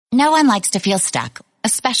No one likes to feel stuck,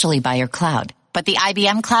 especially by your cloud. But the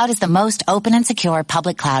IBM Cloud is the most open and secure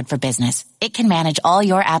public cloud for business. It can manage all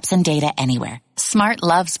your apps and data anywhere. Smart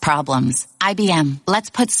loves problems. IBM, let's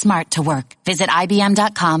put smart to work. Visit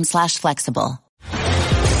IBM.com/flexible.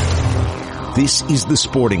 This is The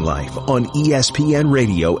Sporting Life on ESPN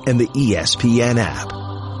Radio and the ESPN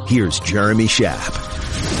app. Here's Jeremy Schaap.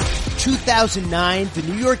 2009, the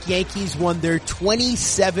New York Yankees won their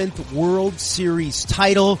 27th World Series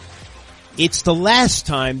title. It's the last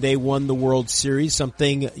time they won the World Series,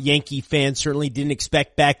 something Yankee fans certainly didn't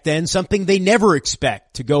expect back then, something they never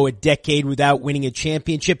expect, to go a decade without winning a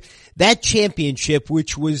championship. That championship,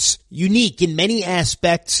 which was unique in many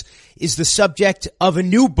aspects, is the subject of a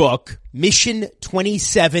new book, Mission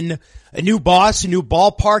 27, a new boss, a new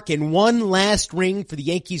ballpark, and one last ring for the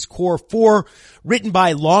Yankees core four, written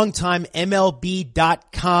by longtime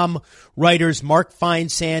MLB.com writers Mark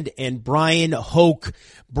Feinsand and Bryan Hoch.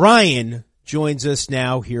 Bryan joins us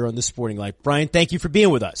now here on The Sporting Life. Bryan, thank you for being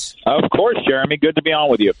with us. Of course, Jeremy. Good to be on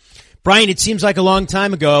with you. Bryan, it seems like a long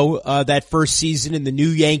time ago, that first season in the new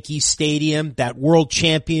Yankee Stadium, that World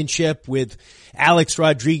Championship with Alex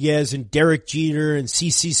Rodriguez and Derek Jeter and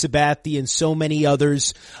CeCe Sabathia and so many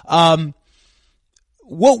others. Why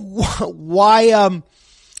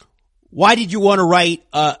did you want to write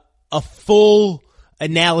a full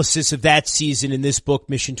analysis of that season in this book,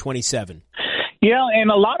 Mission 27? Yeah, in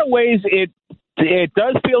a lot of ways, it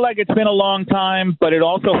does feel like it's been a long time, but it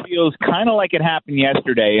also feels kind of like it happened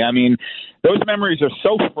yesterday. I mean, those memories are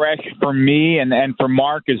so fresh for me and for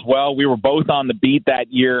Mark as well. We were both on the beat that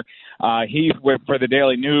year. He for the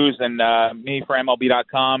Daily News and me for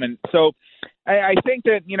MLB.com. And so I think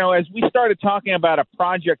that, as we started talking about a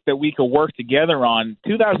project that we could work together on,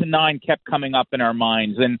 2009 kept coming up in our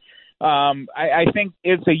minds. And I think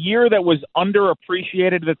it's a year that was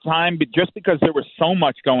underappreciated at the time, but just because there was so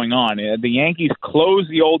much going on. The Yankees closed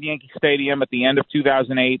the old Yankee Stadium at the end of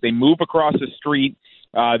 2008. They move across the street.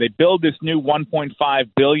 They build this new $1.5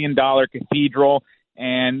 billion cathedral,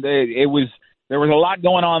 and there was a lot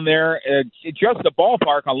going on there. Just the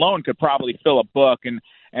ballpark alone could probably fill a book,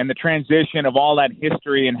 and the transition of all that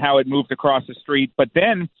history and how it moved across the street. But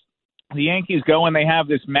then the Yankees go and they have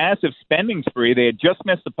this massive spending spree. They had just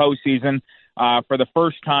missed the postseason for the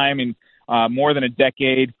first time in more than a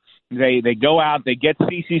decade. They go out, they get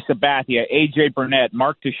CeCe Sabathia, A.J. Burnett,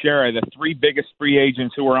 Mark Teixeira, the three biggest free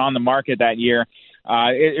agents who were on the market that year.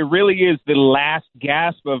 It really is the last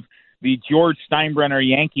gasp of the George Steinbrenner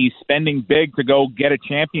Yankees spending big to go get a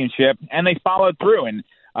championship, and they followed through. And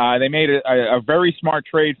they made a very smart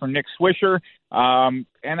trade for Nick Swisher.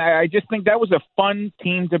 And I just think that was a fun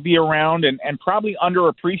team to be around and probably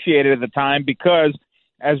underappreciated at the time because,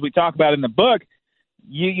 as we talk about in the book,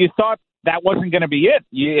 you thought that wasn't going to be it.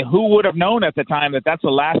 Who would have known at the time that that's the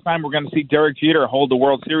last time we're going to see Derek Jeter hold the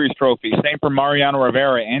World Series trophy? Same for Mariano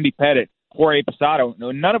Rivera, Andy Pettitte, Jorge Posada.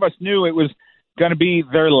 None of us knew it was going to be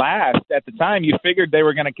their last. At the time, you figured they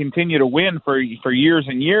were going to continue to win for years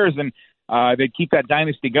and years, and they'd keep that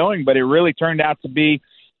dynasty going, but it really turned out to be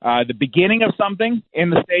the beginning of something in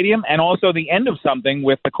the stadium and also the end of something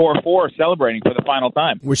with the core four celebrating for the final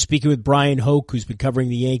time. We're speaking with Bryan Hoch, who's been covering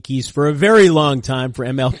the Yankees for a very long time for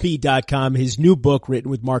MLB.com. His new book, written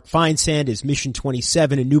with Mark Feinsand, is Mission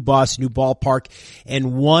 27, a new boss, new ballpark,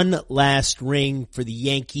 and one last ring for the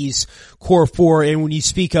Yankees core four. And when you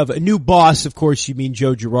speak of a new boss, of course, you mean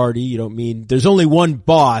Joe Girardi. You don't mean there's only one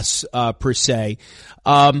boss per se.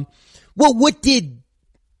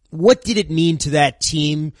 What did it mean to that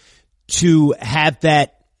team to have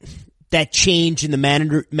that change in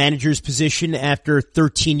the manager's position after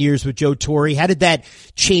 13 years with Joe Torre? How did that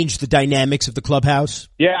change the dynamics of the clubhouse?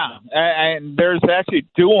 Yeah, and there's actually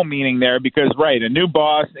dual meaning there because, right, a new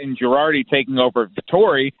boss in Girardi taking over for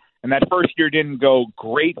Torre, and that first year didn't go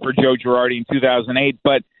great for Joe Girardi in 2008,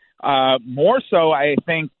 but more so I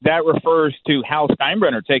think that refers to Hal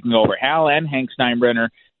Steinbrenner taking over, Hal and Hank Steinbrenner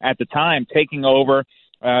at the time taking over.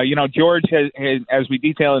 George has, as we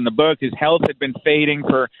detail in the book, his health had been fading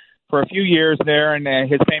for a few years there, and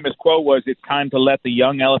his famous quote was, "It's time to let the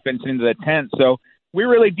young elephants into the tent." So we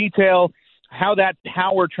really detail how that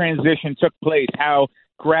power transition took place, how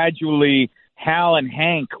gradually Hal and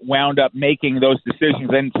Hank wound up making those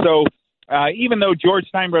decisions. And so even though George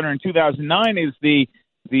Steinbrenner in 2009 is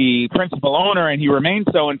the principal owner, and he remained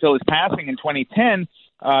so until his passing in 2010,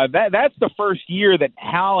 that's the first year that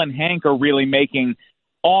Hal and Hank are really making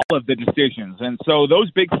all of the decisions. And so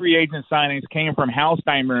those big free agent signings came from Hal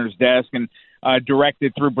Steinbrenner's desk and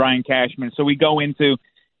directed through Brian Cashman. So we go into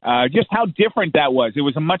just how different that was. It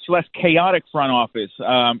was a much less chaotic front office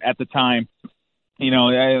at the time.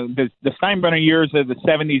 the Steinbrenner years of the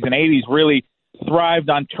 70s and 80s really thrived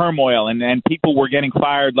on turmoil, and people were getting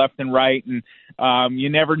fired left and right, and you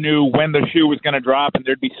never knew when the shoe was going to drop, and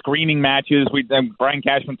there'd be screaming matches. Brian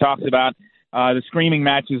Cashman talks about the screaming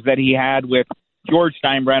matches that he had with George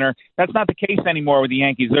Steinbrenner. That's not the case anymore with the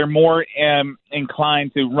Yankees. They're more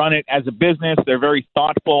inclined to run it as a business. They're very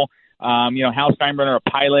thoughtful. Hal Steinbrenner, a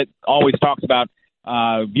pilot, always talks about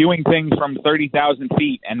viewing things from 30,000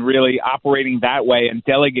 feet and really operating that way and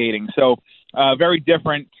delegating. So very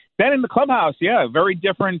different. Then in the clubhouse, very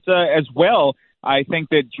different as well. I think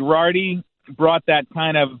that Girardi brought that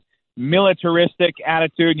kind of militaristic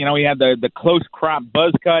attitude. He had the close crop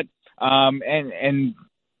buzz cut, and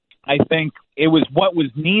I think it was what was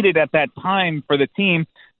needed at that time for the team.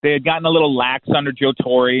 They had gotten a little lax under Joe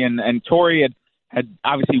Torre, and Torre had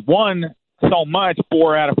obviously won so much,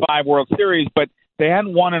 4 out of 5 World Series, but they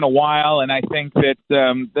hadn't won in a while, and I think that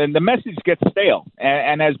the message gets stale.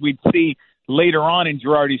 And as we'd see later on in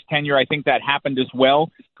Girardi's tenure, I think that happened as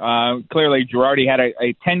well. Clearly, Girardi had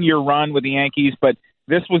a 10-year run with the Yankees, but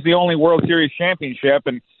this was the only World Series championship,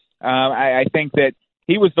 and I think that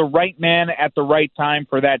he was the right man at the right time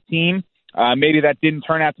for that team. Maybe that didn't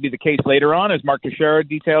turn out to be the case later on, as Mark Teixeira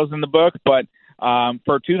details in the book, but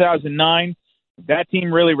for 2009, that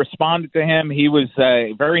team really responded to him. He was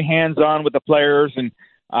very hands-on with the players, and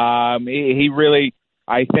he really,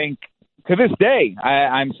 I think, to this day,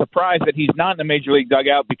 I'm surprised that he's not in the Major League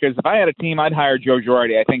dugout, because if I had a team, I'd hire Joe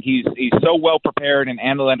Girardi. I think he's so well prepared and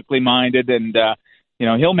analytically minded, and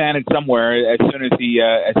he'll manage somewhere as soon as he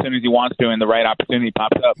wants to, and the right opportunity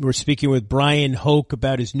pops up. We're speaking with Bryan Hoch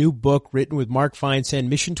about his new book, written with Mark Feinsand,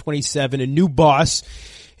 Mission 27, A New Boss.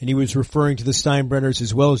 And he was referring to the Steinbrenners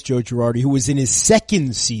as well as Joe Girardi, who was in his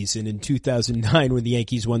second season in 2009 when the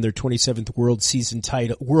Yankees won their 27th World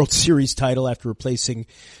Series title after replacing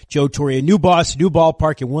Joe Torre. A new boss, a new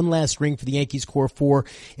ballpark, and one last ring for the Yankees core 4.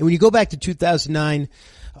 And when you go back to 2009,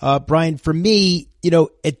 Bryan, for me,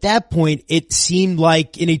 at that point, it seemed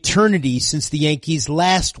like an eternity since the Yankees'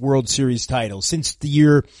 last World Series title, since the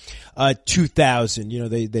year 2000.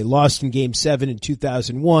 They lost in Game 7 in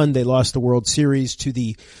 2001. They lost the World Series to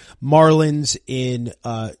the Marlins in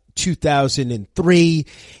 2003.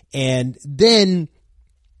 And then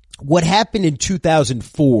what happened in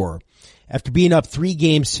 2004, after being up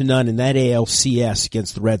 3-0 in that ALCS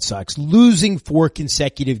against the Red Sox, losing 4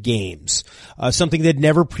 consecutive games, something that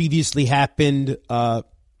never previously happened, I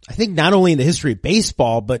think not only in the history of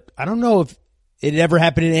baseball, but I don't know if it ever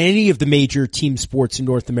happened in any of the major team sports in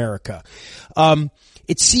North America.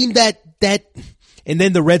 It seemed that, and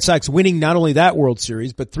then the Red Sox winning not only that World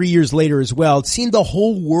Series, but 3 years later as well, it seemed the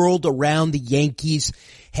whole world around the Yankees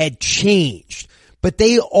had changed, but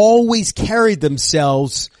they always carried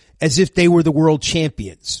themselves as if they were the world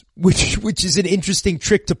champions, which is an interesting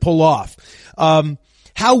trick to pull off.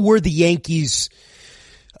 How were the Yankees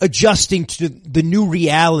adjusting to the new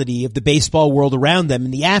reality of the baseball world around them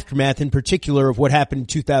in the aftermath, in particular, of what happened in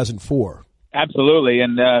 2004? Absolutely.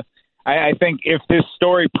 And I think if this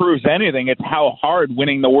story proves anything, it's how hard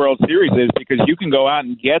winning the World Series is, because you can go out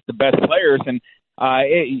and get the best players, and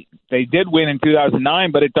they did win in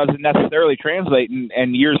 2009, but it doesn't necessarily translate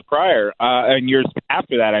in years prior, and years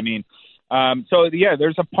after that.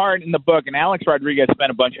 There's a part in the book, and Alex Rodriguez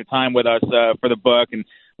spent a bunch of time with us for the book, and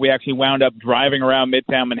we actually wound up driving around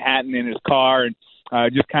Midtown Manhattan in his car and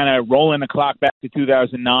just kind of rolling the clock back to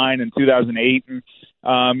 2009 and 2008. And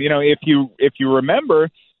if you remember,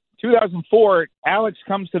 2004, Alex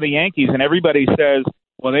comes to the Yankees, and everybody says,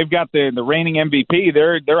 well, they've got the reigning MVP.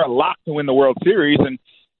 They're a lock to win the World Series, and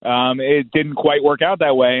it didn't quite work out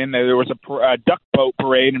that way. And there was a duck boat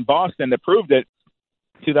parade in Boston that proved it.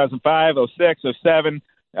 2005, 06, 07.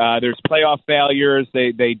 There's playoff failures.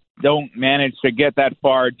 They don't manage to get that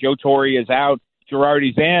far. Joe Torre is out.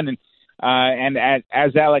 Girardi's in. And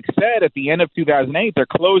as Alex said, at the end of 2008, they're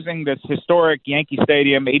closing this historic Yankee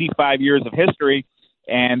Stadium, 85 years of history,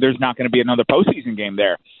 and there's not going to be another postseason game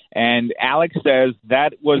there. And Alex says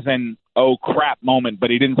that was an oh crap moment, but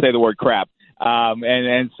he didn't say the word crap.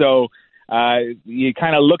 So you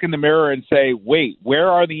kind of look in the mirror and say, wait, where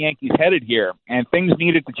are the Yankees headed here? And things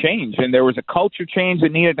needed to change. And there was a culture change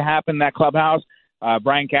that needed to happen in that clubhouse.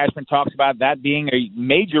 Brian Cashman talks about that being a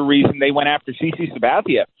major reason they went after CeCe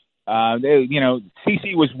Sabathia.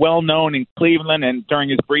 CeCe was well known in Cleveland and during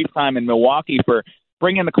his brief time in Milwaukee for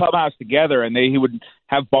bringing the clubhouse together, and he would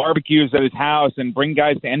have barbecues at his house and bring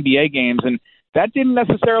guys to NBA games. And that didn't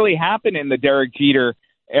necessarily happen in the Derek Jeter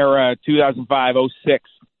era, 2005-06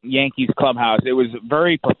 Yankees clubhouse. It was a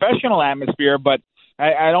very professional atmosphere, but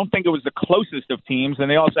I don't think it was the closest of teams. And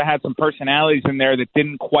they also had some personalities in there that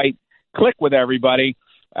didn't quite click with everybody.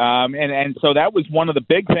 And so that was one of the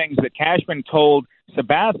big things that Cashman told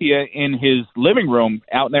Sabathia in his living room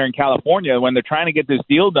out there in California when they're trying to get this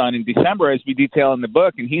deal done in December, as we detail in the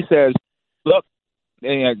book. And he says, look,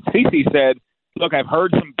 CeCe said, look, I've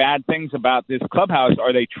heard some bad things about this clubhouse.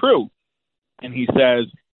 Are they true? And he says,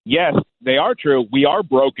 yes, they are true. We are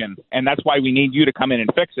broken, and that's why we need you to come in and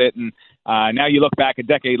fix it. And now you look back a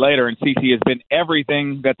decade later, and CeCe has been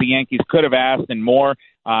everything that the Yankees could have asked and more.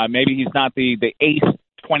 Maybe he's not the ace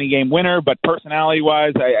 20-game winner, but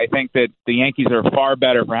personality-wise, I think that the Yankees are far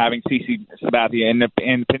better for having CeCe Sabathia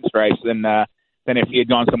in pinstripes than if he had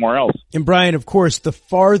gone somewhere else. And Bryan, of course, the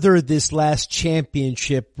farther this last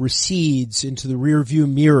championship recedes into the rearview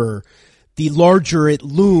mirror, the larger it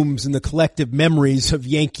looms in the collective memories of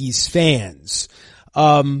Yankees fans.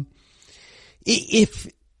 If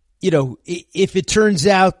it turns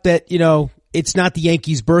out that, it's not the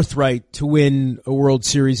Yankees' birthright to win a World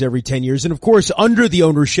Series every 10 years. And of course, under the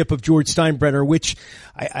ownership of George Steinbrenner, which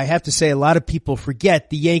I have to say a lot of people forget,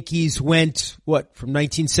 the Yankees went, from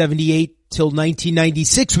 1978 till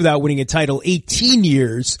 1996 without winning a title, 18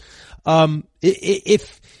 years.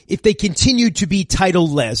 If they continue to be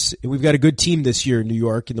title-less, and we've got a good team this year in New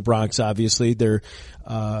York, in the Bronx, obviously, they're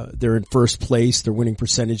in first place. Their winning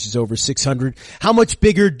percentage is over 600. How much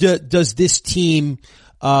bigger does this team,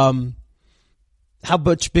 loom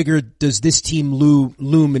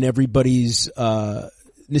in everybody's,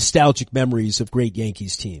 nostalgic memories of great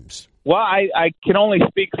Yankees teams? Well, I can only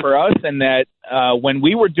speak for us in that, when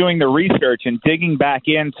we were doing the research and digging back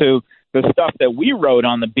into the stuff that we wrote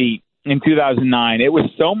on the beat in 2009, it was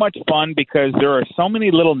so much fun because there are so many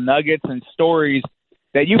little nuggets and stories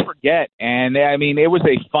that you forget. And I mean, it was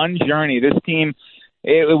a fun journey. This team,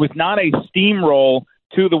 it was not a steamroll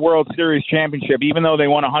to the World Series championship, even though they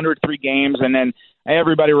won 103 games. And then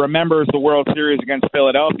everybody remembers the World Series against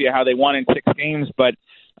Philadelphia, how they won in 6 games. But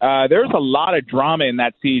there's a lot of drama in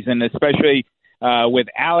that season, especially with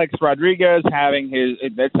Alex Rodriguez having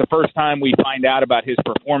that's the first time we find out about his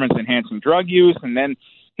performance-enhancing drug use. And then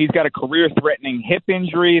he's got a career-threatening hip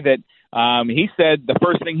injury that he said the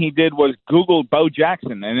first thing he did was Google Bo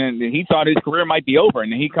Jackson, and then he thought his career might be over.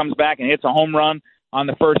 And then he comes back and hits a home run on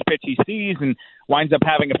the first pitch he sees and winds up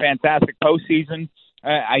having a fantastic postseason.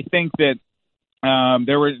 I think that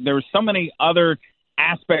there were so many other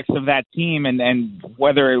aspects of that team, and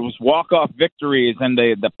whether it was walk-off victories and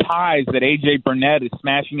the pies that A.J. Burnett is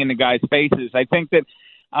smashing into guys' faces. I think that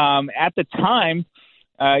at the time,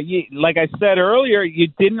 like I said earlier, you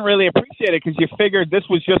didn't really appreciate it because you figured this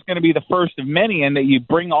was just going to be the first of many, and that you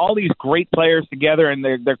bring all these great players together, and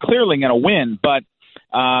they're clearly going to win. But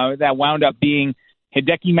that wound up being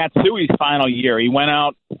Hideki Matsui's final year. He went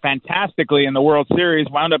out fantastically in the World Series,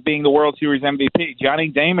 wound up being the World Series MVP. Johnny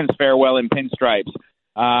Damon's farewell in pinstripes.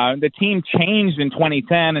 The team changed in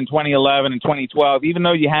 2010 and 2011 and 2012, even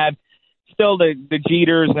though you had still the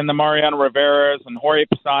Jeters and the Mariano Riveras and Jorge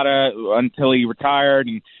Posada until he retired,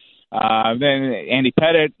 and then Andy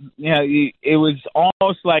Pettitte. It was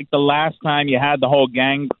almost like the last time you had the whole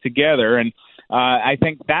gang together, and I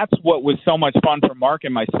think that's what was so much fun for Mark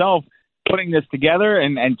and myself, putting this together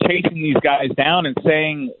and chasing these guys down and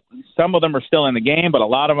saying some of them are still in the game, but a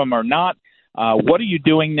lot of them are not. What are you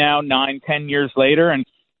doing now 9-10 years later? And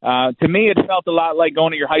to me, it felt a lot like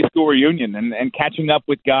going to your high school reunion and catching up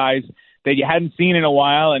with guys that you hadn't seen in a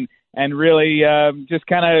while and really just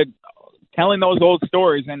kind of telling those old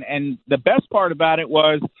stories. And the best part about it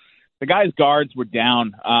was the guys' guards were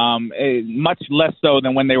down, much less so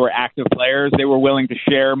than when they were active players. They were willing to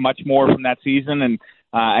share much more from that season, and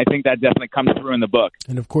I think that definitely comes through in the book.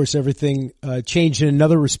 And, of course, everything changed in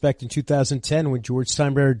another respect in 2010 when George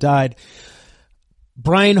Steinbrenner died.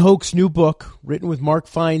 Bryan Hoch's new book, written with Mark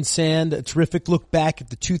Feinsand, a terrific look back at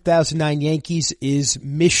the 2009 Yankees, is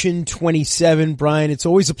Mission 27. Bryan, it's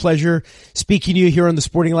always a pleasure speaking to you here on The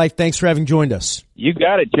Sporting Life. Thanks for having joined us. You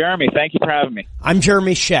got it, Jeremy. Thank you for having me. I'm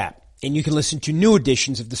Jeremy Schaap, and you can listen to new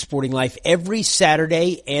editions of The Sporting Life every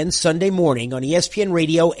Saturday and Sunday morning on ESPN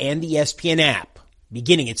Radio and the ESPN app,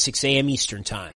 beginning at 6 a.m. Eastern Time.